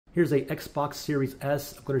Here's a Xbox Series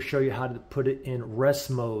S. I'm going to show you how to put it in rest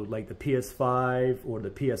mode like the PS5 or the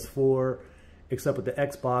PS4, except with the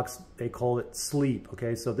Xbox, they call it sleep,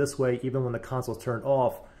 okay? So this way, even when the console's turned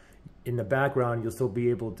off, in the background, you'll still be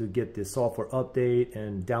able to get the software update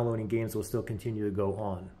and downloading games will still continue to go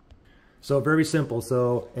on. So very simple.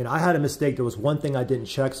 So, and I had a mistake. There was one thing I didn't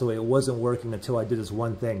check, so it wasn't working until I did this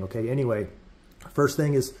one thing, okay? Anyway, first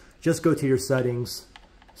thing is just go to your settings.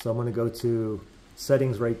 So I'm going to go to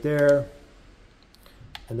settings right there.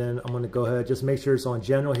 And then I'm going to go ahead, just make sure it's on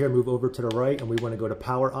general here, move over to the right, and we want to go to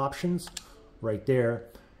power options right there.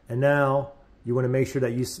 And now you want to make sure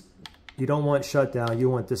that you don't want shutdown,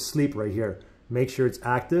 you want this sleep right here. Make sure it's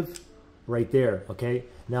active right there, okay?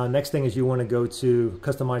 Now next thing is you want to go to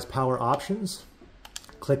customize power options.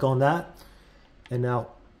 Click on that. And now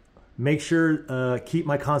make sure keep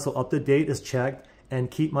my console up to date is checked,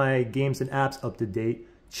 and keep my games and apps up to date,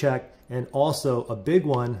 checked. And also a big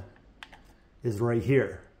one is right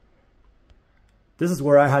here. This is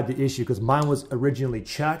where I had the issue because mine was originally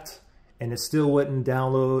checked and it still wouldn't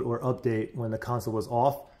download or update when the console was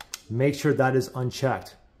off. Make sure that is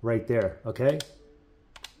unchecked right there, okay?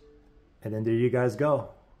 And then there you guys go.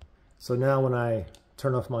 So now when I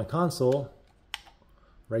turn off my console,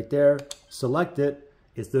 right there, select it,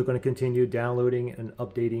 it's still going to continue downloading and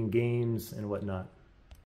updating games and whatnot.